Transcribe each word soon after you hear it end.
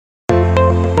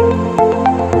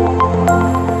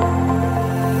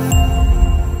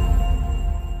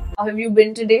How have you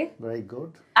been today? Very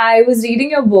good. I was reading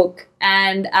your book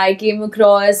and I came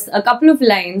across a couple of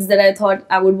lines that I thought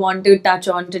I would want to touch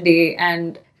on today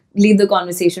and lead the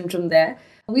conversation from there.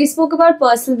 We spoke about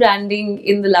personal branding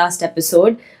in the last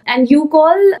episode, and you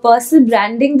call personal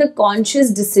branding the conscious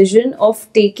decision of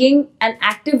taking an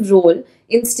active role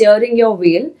in steering your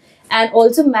wheel and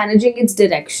also managing its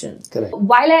direction. Correct.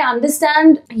 While I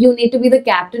understand you need to be the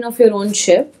captain of your own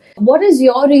ship, what is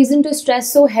your reason to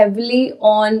stress so heavily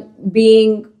on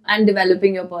being and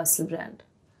developing your personal brand?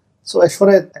 So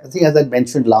Aishwarya, I think as I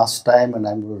mentioned last time, and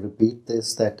I'm going to repeat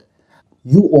this, that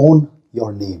you own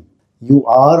your name. You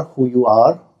are who you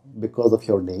are because of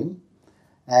your name.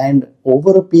 And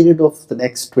over a period of the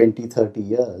next 20, 30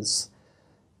 years,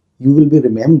 you will be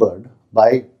remembered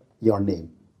by your name.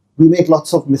 We make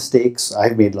lots of mistakes.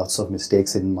 I've made lots of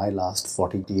mistakes in my last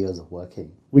 40 years of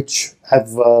working, which have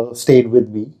stayed with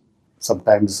me.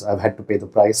 Sometimes I've had to pay the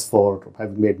price for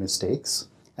having made mistakes.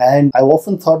 And I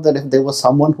often thought that if there was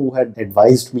someone who had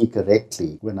advised me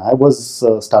correctly when I was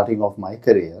starting off my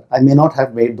career, I may not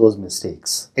have made those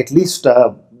mistakes. At least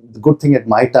the good thing at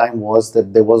my time was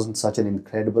that there wasn't such an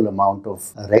incredible amount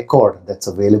of record that's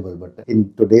available. But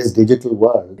in today's digital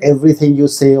world, everything you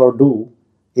say or do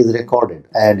is recorded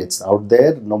and it's out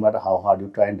there no matter how hard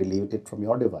you try and delete it from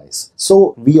your device.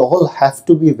 So we all have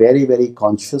to be very, very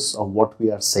conscious of what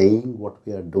we are saying, what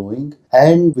we are doing,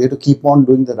 and we have to keep on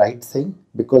doing the right thing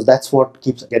because that's what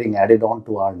keeps getting added on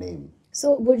to our name.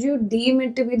 So, would you deem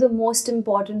it to be the most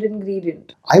important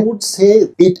ingredient? I would say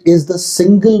it is the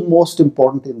single most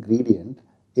important ingredient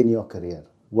in your career.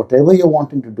 Whatever you're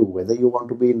wanting to do, whether you want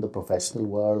to be in the professional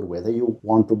world, whether you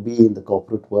want to be in the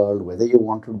corporate world, whether you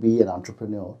want to be an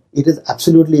entrepreneur, it is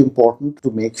absolutely important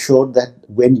to make sure that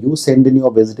when you send in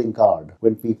your visiting card,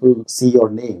 when people see your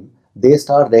name, they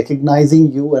start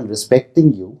recognizing you and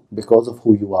respecting you because of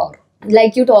who you are.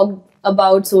 Like you talked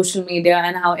about social media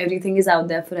and how everything is out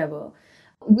there forever.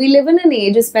 We live in an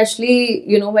age, especially,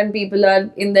 when people are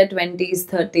in their 20s,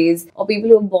 30s, or people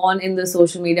who are born in the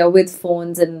social media with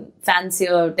phones and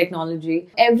fancier technology.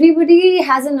 Everybody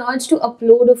has an urge to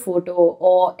upload a photo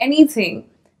or anything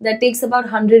that takes about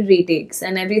 100 retakes,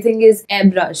 and everything is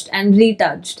airbrushed and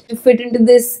retouched to fit into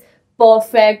this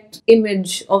perfect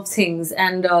image of things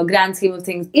and grand scheme of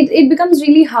things. It becomes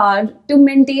really hard to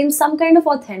maintain some kind of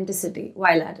authenticity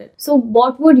while at it. So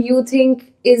what would you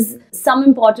think is some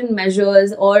important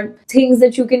measures or things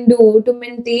that you can do to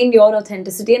maintain your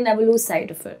authenticity and never lose sight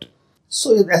of it?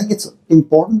 So I think it's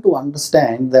important to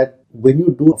understand that when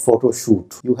you do a photo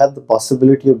shoot, you have the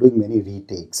possibility of doing many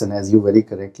retakes. And as you very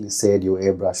correctly said, you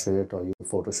airbrush it or you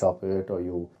Photoshop it or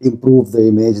you improve the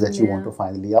image that you want to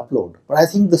finally upload. But I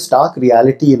think the stark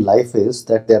reality in life is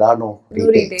that there are no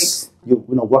retakes. You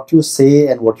know, what you say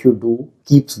and what you do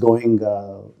keeps going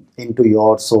into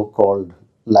your so-called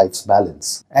life's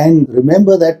balance. And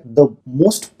remember that the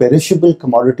most perishable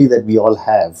commodity that we all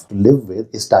have to live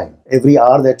with is time. Every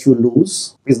hour that you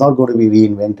lose is not going to be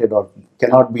reinvented or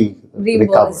cannot be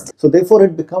recovered. So therefore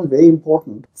it becomes very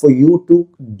important for you to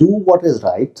do what is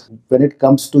right when it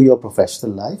comes to your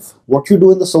professional life. What you do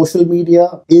in the social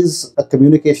media is a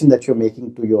communication that you're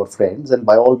making to your friends, and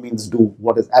by all means do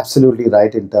what is absolutely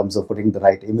right in terms of putting the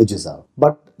right images out.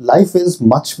 But life is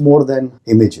much more than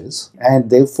images, and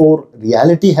therefore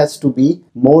reality has to be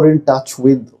more in touch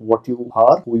with what you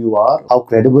are, who you are, how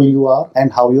credible you are,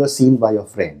 and how you are seen by your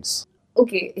friends.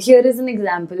 Okay, here is an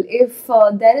example. If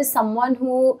there is someone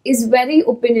who is very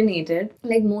opinionated,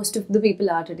 like most of the people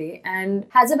are today, and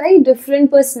has a very different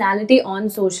personality on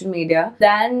social media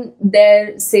than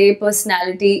their, say,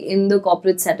 personality in the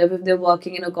corporate setup if they're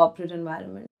working in a corporate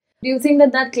environment. Do you think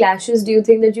that clashes? Do you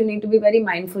think that you need to be very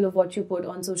mindful of what you put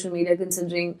on social media,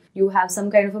 considering you have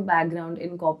some kind of a background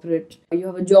in corporate, you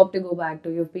have a job to go back to,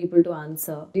 you have people to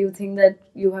answer? Do you think that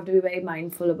you have to be very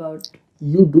mindful about?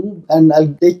 You do, and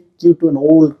I'll take you to an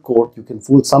old quote: you can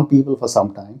fool some people for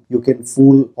some time, you can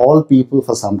fool all people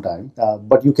for some time,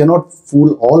 but you cannot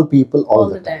fool all people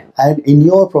all the time. And in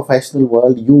your professional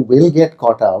world, you will get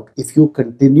caught out if you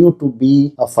continue to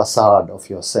be a facade of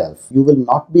yourself. You will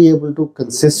not be able to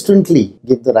consistently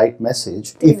give the right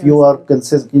message if you are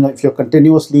if you're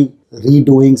continuously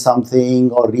redoing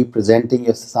something or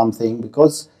representing something,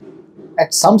 because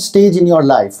at some stage in your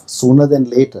life, sooner than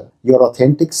later, Your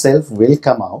authentic self will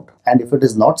come out. And if it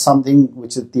is not something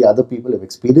which the other people have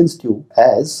experienced you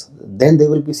as, then there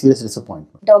will be serious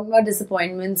disappointment. Talking about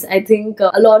disappointments, I think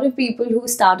a lot of people who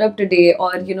start up today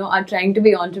or, are trying to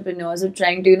be entrepreneurs or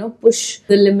trying to, push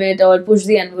the limit or push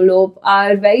the envelope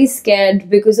are very scared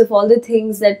because of all the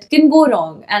things that can go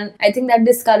wrong. And I think that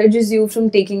discourages you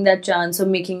from taking that chance or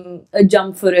making a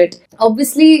jump for it.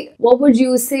 Obviously, what would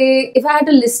you say if I had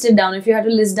to list it down, if you had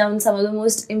to list down some of the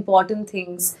most important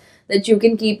things that you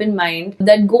can keep in mind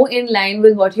that go in line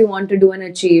with what you want to do and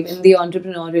achieve in the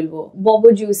entrepreneurial world? What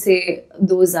would you say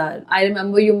those are? I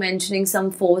remember you mentioning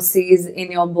some 4Cs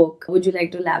in your book. Would you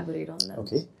like to elaborate on that?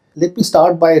 Okay. Let me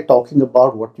start by talking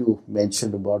about what you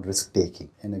mentioned about risk taking.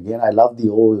 And again, I love the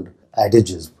old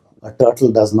adages. A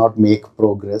turtle does not make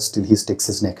progress till he sticks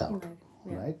his neck out.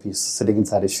 Right? If he's sitting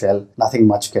inside his shell, nothing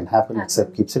much can happen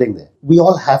except keep sitting there. We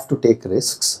all have to take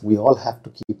risks. We all have to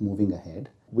keep moving ahead.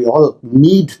 We all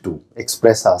need to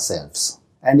express ourselves.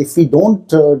 And if we don't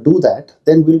do that,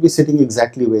 then we'll be sitting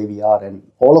exactly where we are. And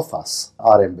all of us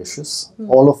are ambitious.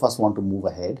 All of us want to move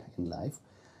ahead in life.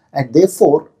 And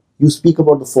therefore, you speak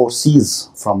about the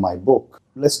 4Cs from my book.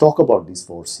 Let's talk about these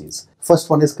 4Cs. First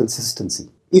one is consistency.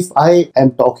 If I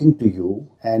am talking to you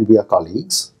and we are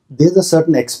colleagues, there's a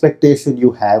certain expectation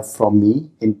you have from me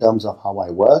in terms of how I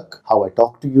work, how I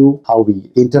talk to you, how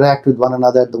we interact with one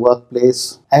another at the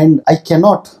workplace. And I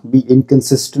cannot be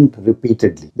inconsistent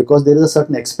repeatedly because there is a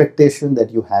certain expectation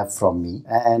that you have from me.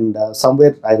 And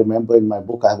somewhere I remember in my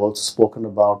book, I have also spoken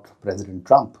about President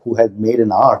Trump, who had made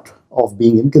an art of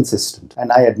being inconsistent.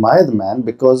 And I admire the man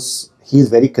because he is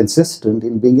very consistent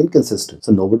in being inconsistent.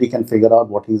 So nobody can figure out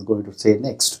what he's going to say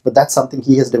next. But that's something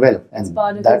he has developed. And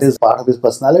that is part of his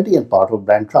personality and part of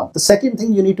brand Trump. The second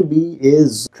thing you need to be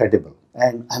is credible.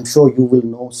 And I'm sure you will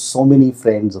know so many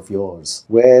friends of yours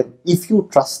where if you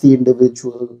trust the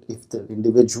individual, if the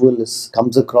individual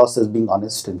comes across as being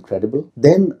honest and credible,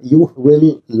 then you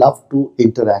will love to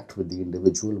interact with the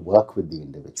individual, work with the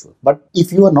individual. But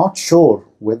if you are not sure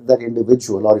with that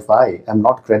individual or if I am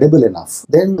not credible enough,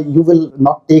 then you will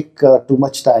not take too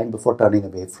much time before turning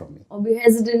away from me. Or be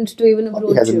hesitant to even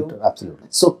approach you. Absolutely.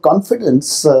 So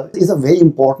confidence is a very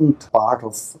important part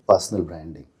of personal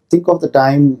branding. Think of the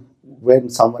time when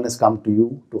someone has come to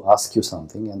you to ask you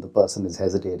something and the person is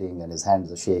hesitating and his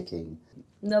hands are shaking,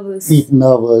 nervous,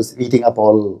 eating up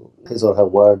all his or her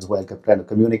words while trying to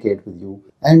communicate with you.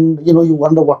 And, you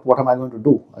wonder, what am I going to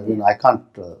do? I mean, I can't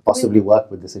possibly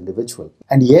work with this individual.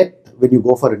 And yet, when you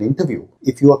go for an interview,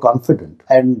 if you are confident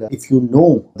and if you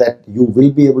know that you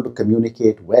will be able to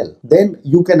communicate well, then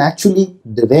you can actually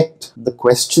direct the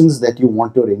questions that you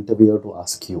want your interviewer to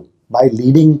ask you, by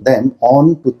leading them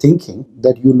on to thinking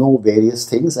that you know various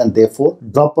things and therefore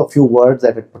drop a few words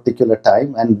at a particular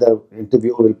time and the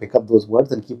interviewer will pick up those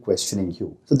words and keep questioning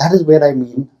you. So that is where I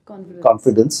mean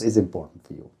confidence is important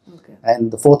for you. Okay.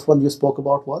 And the fourth one you spoke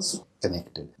about was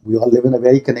connected. We all live in a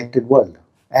very connected world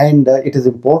and it is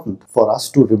important for us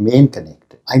to remain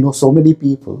connected. I know so many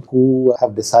people who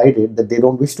have decided that they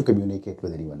don't wish to communicate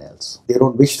with anyone else. They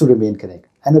don't wish to remain connected.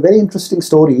 And a very interesting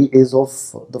story is of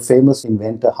the famous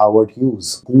inventor Howard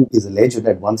Hughes, who is a legend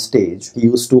at one stage. He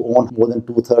used to own more than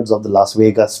 2/3 of the Las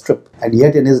Vegas Strip. And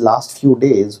yet in his last few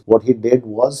days, what he did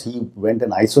was he went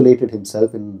and isolated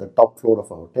himself in the top floor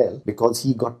of a hotel because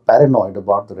he got paranoid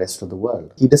about the rest of the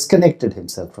world. He disconnected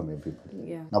himself from everybody.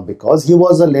 Yeah. Now, because he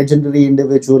was a legendary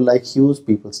individual like Hughes,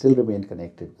 people still remain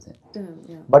connected with him.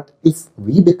 Yeah. But if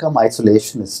we become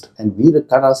isolationist and we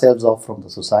cut ourselves off from the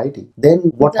society, then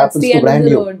what happens to brand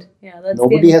you?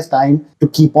 Nobody has time to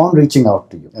keep on reaching out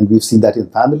to you. And we've seen that in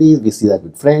families, we see that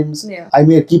with friends. Yeah. I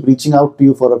may keep reaching out to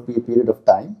you for a period of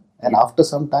time and after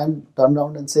some time turn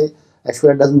around and say,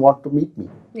 Aishwarya doesn't want to meet me.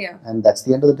 Yeah. And that's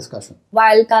the end of the discussion.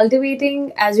 While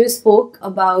cultivating, as you spoke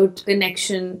about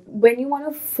connection, when you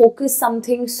want to focus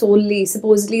something solely,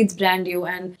 supposedly it's brand new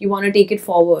and you want to take it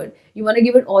forward, you want to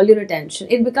give it all your attention,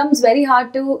 it becomes very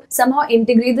hard to somehow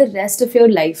integrate the rest of your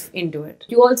life into it.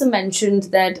 You also mentioned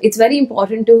that it's very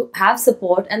important to have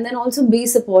support and then also be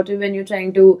supportive when you're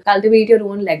trying to cultivate your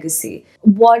own legacy.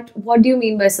 What do you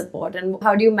mean by support and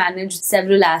how do you manage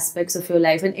several aspects of your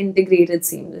life and integrate it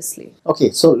seamlessly?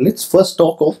 Okay, so let's first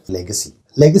talk of legacy.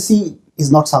 Legacy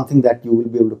is not something that you will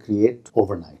be able to create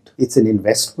overnight. It's an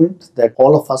investment that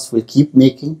all of us will keep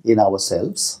making in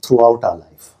ourselves throughout our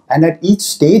life. And at each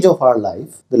stage of our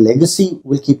life, the legacy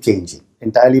will keep changing,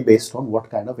 entirely based on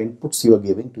what kind of inputs you are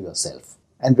giving to yourself.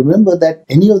 And remember that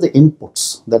any of the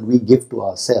inputs that we give to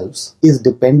ourselves is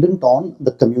dependent on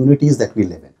the communities that we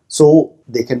live in. So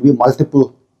there can be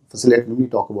multiple facilities. Let me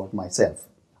talk about myself.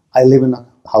 I live in a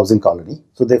housing colony.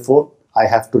 So therefore, I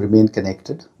have to remain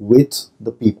connected with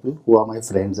the people who are my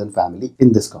friends and family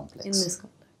in this complex. In this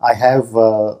complex. I have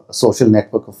a social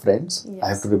network of friends. Yes. I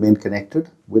have to remain connected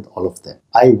with all of them.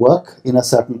 I work in a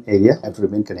certain area. I have to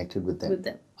remain connected with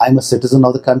them. I'm a citizen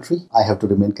of the country. I have to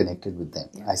remain connected with them.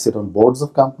 Yeah. I sit on boards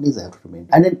of companies. I have to remain.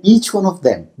 And in each one of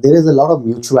them, there is a lot of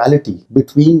mutuality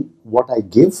between what I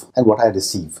give and what I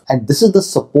receive. And this is the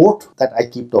support that I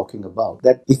keep talking about.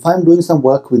 That if I'm doing some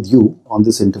work with you on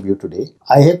this interview today,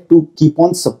 I have to keep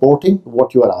on supporting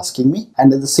what you are asking me.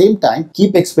 And at the same time,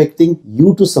 keep expecting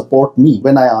you to support me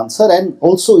when I answer. And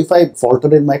also, if I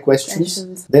falter in my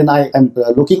questions. Then I am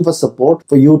looking for support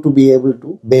for you to be able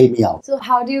to bail me out. So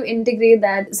how do you integrate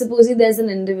that? Supposing there's an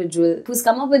individual who's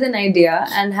come up with an idea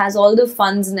and has all the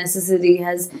funds necessary,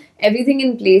 has everything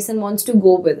in place and wants to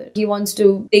go with it. He wants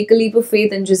to take a leap of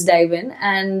faith and just dive in.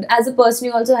 And as a person,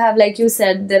 you also have, like you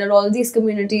said, there are all these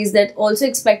communities that also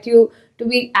expect you to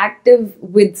be active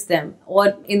with them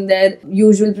or in their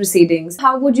usual proceedings.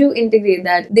 How would you integrate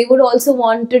that? They would also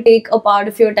want to take a part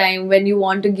of your time when you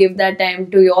want to give that time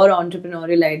to your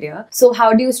entrepreneurial idea. So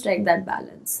how do you strike that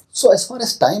balance? So as far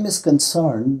as time is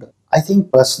concerned, I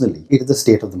think personally, it is the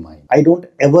state of the mind. I don't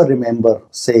ever remember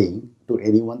saying to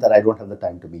anyone that I don't have the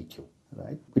time to meet you,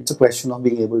 right? It's a question of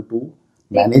being able to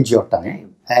manage your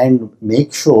time and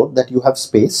make sure that you have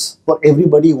space for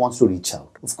everybody who wants to reach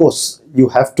out. Of course, you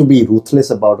have to be ruthless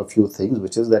about a few things,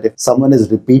 which is that if someone is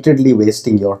repeatedly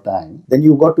wasting your time, then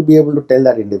you've got to be able to tell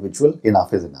that individual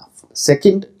enough is enough.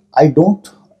 Second, I don't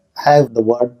have the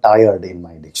word tired in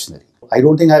my dictionary. I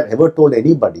don't think I've ever told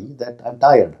anybody that I'm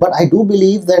tired. But I do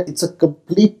believe that it's a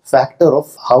complete factor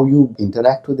of how you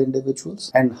interact with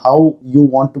individuals and how you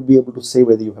want to be able to say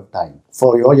whether you have time.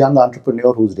 For your young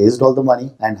entrepreneur who's raised all the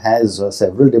money and has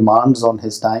several demands on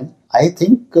his time, I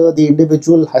think the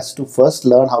individual has to first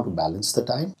learn how to balance the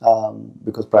time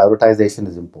because prioritization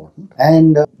is important.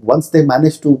 And once they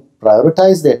manage to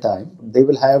prioritize their time, they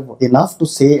will have enough to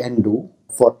say and do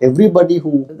for everybody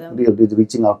who is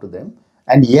reaching out to them,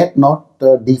 and yet not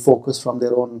defocus from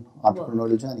their own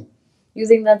entrepreneurial journey. You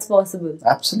think that's possible?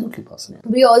 Absolutely possible.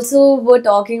 We also were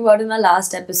talking about in our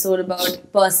last episode about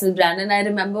personal brand, and I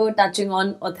remember touching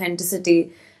on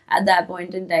authenticity at that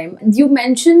point in time. You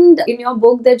mentioned in your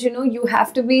book that, you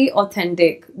have to be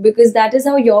authentic because that is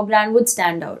how your brand would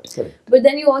stand out. Correct. But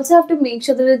then you also have to make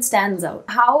sure that it stands out.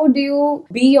 How do you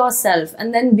be yourself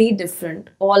and then be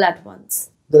different all at once?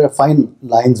 There are fine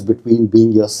lines between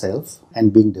being yourself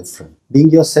and being different.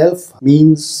 Being yourself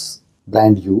means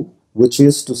brand you, which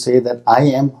is to say that I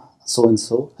am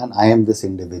so-and-so and I am this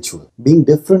individual. Being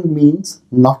different means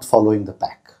not following the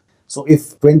pack. So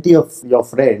if 20 of your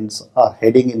friends are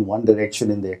heading in one direction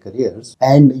in their careers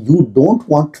and you don't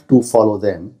want to follow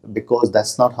them because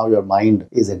that's not how your mind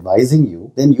is advising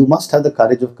you, then you must have the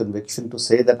courage of conviction to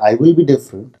say that I will be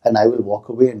different and I will walk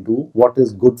away and do what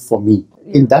is good for me.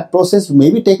 Yeah. In that process, you may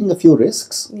be taking a few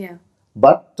risks. Yeah.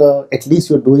 But at least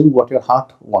you're doing what your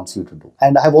heart wants you to do.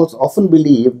 And I have also often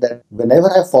believed that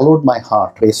whenever I followed my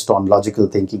heart based on logical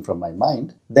thinking from my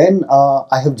mind, then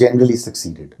I have generally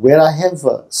succeeded. Where I have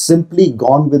simply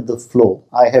gone with the flow,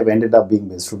 I have ended up being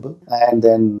miserable and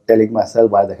then telling myself,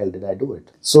 why the hell did I do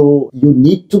it? So you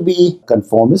need to be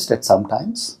conformist at some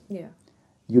times. Yeah.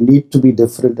 You need to be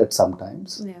different at some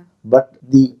times. Yeah. But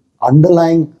the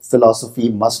underlying philosophy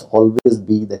must always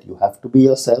be that you have to be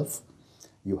yourself.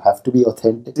 You have to be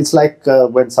authentic. It's like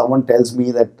when someone tells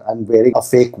me that I'm wearing a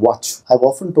fake watch. I've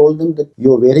often told them that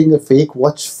you're wearing a fake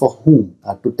watch for whom?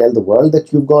 To tell the world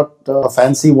that you've got a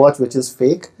fancy watch which is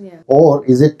fake? Yeah. Or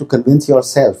is it to convince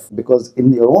yourself? Because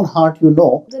in your own heart you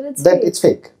know that it's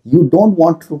fake. You don't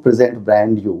want to present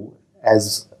brand you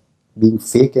as being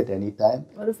fake at any time.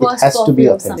 It has to be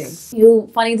authentic.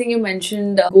 Funny thing you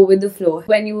mentioned, go with the flow.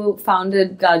 When you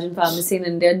founded Garg Pharmacy in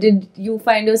India, did you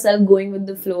find yourself going with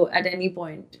the flow at any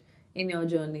point in your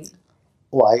journey?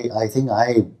 Oh, I think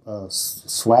I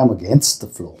swam against the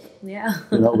flow. Yeah.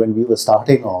 When we were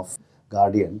starting off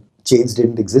Guardian, chains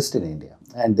didn't exist in India.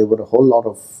 And there were a whole lot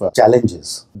of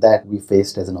challenges that we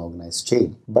faced as an organized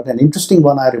chain. But an interesting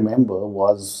one I remember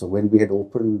was when we had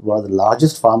opened one of the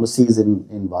largest pharmacies in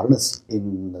Varanasi,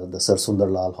 in the Sir Sundar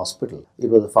Lal Hospital. It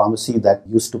was a pharmacy that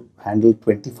used to handle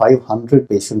 2,500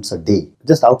 patients a day.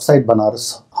 Just outside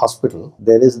Banaras Hospital,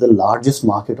 there is the largest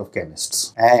market of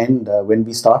chemists. And when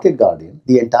we started Guardian,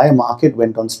 the entire market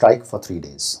went on strike for 3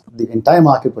 days. The entire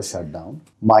market was shut down.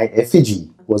 My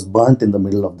effigy was burnt in the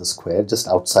middle of the square, just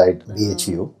outside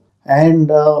BHU. And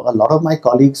a lot of my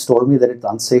colleagues told me that it's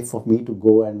unsafe for me to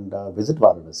go and visit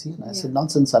Varanasi. And I said,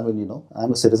 nonsense. I mean,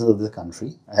 I'm a citizen of this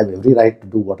country. I have every right to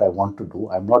do what I want to do.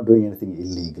 I'm not doing anything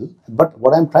illegal. But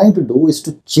what I'm trying to do is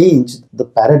to change the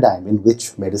paradigm in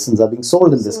which medicines are being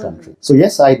sold in this country. So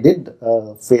yes, I did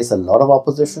face a lot of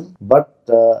opposition, but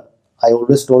I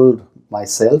always told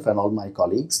myself and all my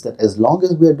colleagues that as long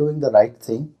as we are doing the right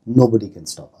thing, nobody can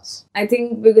stop us. I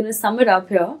think we're going to sum it up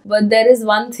here. But there is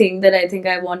one thing that I think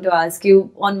I want to ask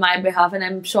you on my behalf, and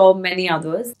I'm sure many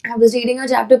others. I was reading a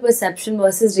chapter, Perception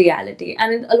versus Reality.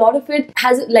 And a lot of it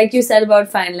has, like you said about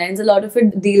fine lines, a lot of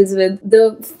it deals with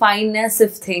the fineness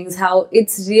of things, how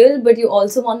it's real, but you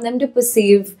also want them to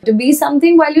perceive to be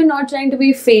something while you're not trying to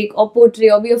be fake or portray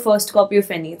or be a first copy of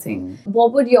anything.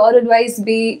 What would your advice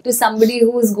be to somebody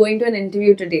who is going to an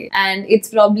interview today and it's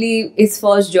probably his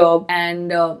first job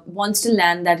and wants to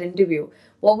land that interview?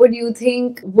 What would you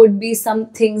think would be some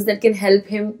things that can help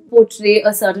him portray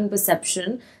a certain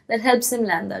perception that helps him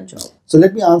land that job? So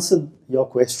let me answer your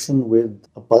question with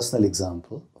a personal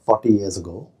example. 40 years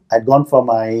ago, I'd gone for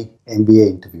my MBA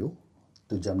interview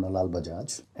to Jamnalal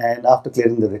Bajaj, and after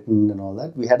clearing the written and all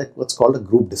that, we had what's called a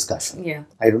group discussion. Yeah.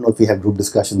 I don't know if we have group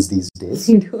discussions these days.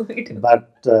 We do.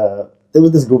 But there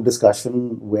was this group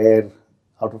discussion where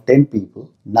out of 10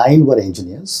 people, 9 were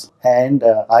engineers, and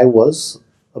I was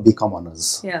a BCom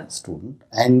honors student.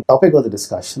 And the topic of the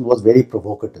discussion was very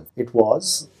provocative. It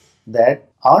was that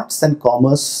arts and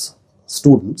commerce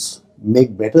students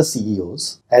make better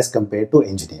CEOs as compared to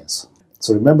engineers.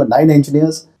 So remember, 9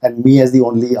 engineers and me as the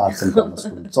only arts and commerce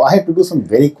student. So I had to do some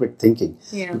very quick thinking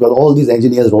because all these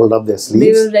engineers rolled up their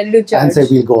sleeves they were ready to charge and said,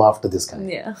 we'll go after this guy.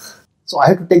 Yeah. So I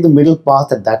had to take the middle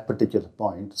path at that particular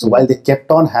point. So while they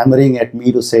kept on hammering at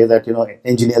me to say that,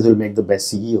 engineers will make the best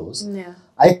CEOs,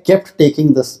 I kept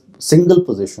taking this single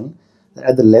position that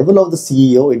at the level of the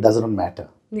CEO, it doesn't matter.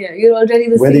 Yeah, you're already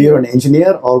the whether CEO. You're an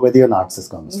engineer or whether you're an arts and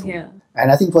commerce student. Yeah. And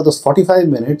I think for those 45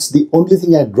 minutes, the only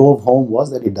thing I drove home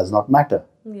was that it does not matter.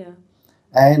 Yeah.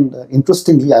 And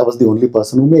interestingly, I was the only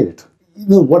person who made it.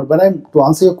 To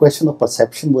answer your question of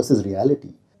perception versus reality,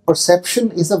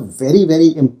 perception is a very,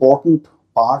 very important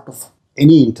part of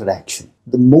any interaction.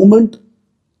 The moment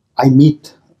I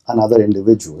meet another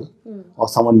individual or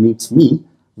someone meets me,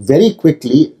 very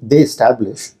quickly they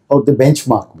establish or they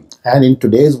benchmark me. And in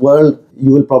today's world,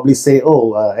 you will probably say,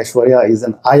 Aishwarya is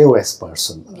an iOS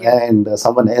person and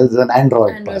someone else is an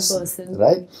Android person,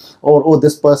 right? Or,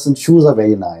 this person's shoes are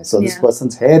very nice, or this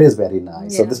person's hair is very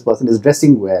nice, or this person is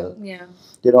dressing well. Yeah.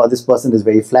 This person is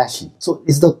very flashy. So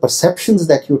it's the perceptions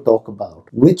that you talk about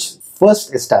which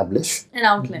first establish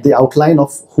the outline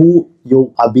of who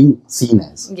you are being seen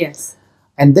as. Yes.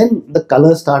 And then the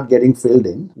colors start getting filled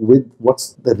in with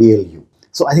what's the real you.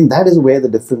 So I think that is where the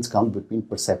difference comes between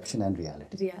perception and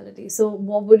reality. So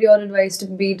what would your advice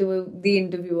be to the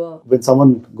interviewer? When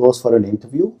someone goes for an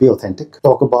interview, be authentic.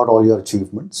 Talk about all your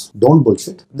achievements. Don't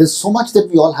bullshit. There's so much that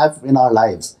we all have in our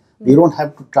lives. We don't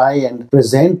have to try and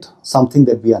present something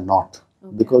that we are not.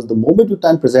 Because the moment you try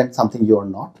and present something you're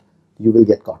not, you will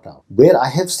get caught out. Where I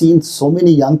have seen so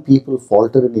many young people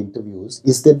falter in interviews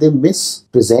is that they miss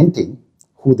presenting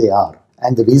who they are.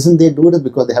 And the reason they do it is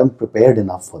because they haven't prepared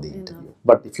enough for the interview.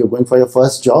 But if you're going for your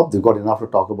first job, you've got enough to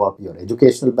talk about your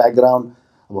educational background,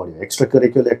 about your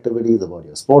extracurricular activities, about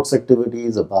your sports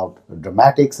activities, about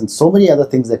dramatics, and so many other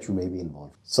things that you may be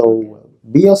involved. So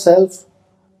be yourself,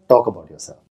 talk about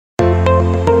yourself.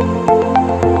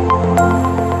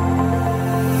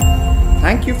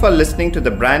 Thank you for listening to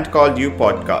the Brand Called You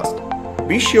podcast.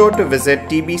 Be sure to visit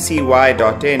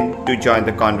tbcy.in to join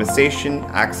the conversation,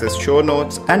 access show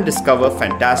notes, and discover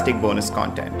fantastic bonus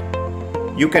content.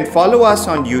 You can follow us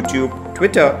on YouTube,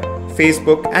 Twitter,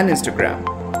 Facebook, and Instagram.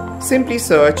 Simply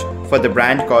search for The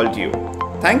Brand Called You.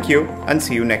 Thank you and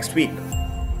see you next week.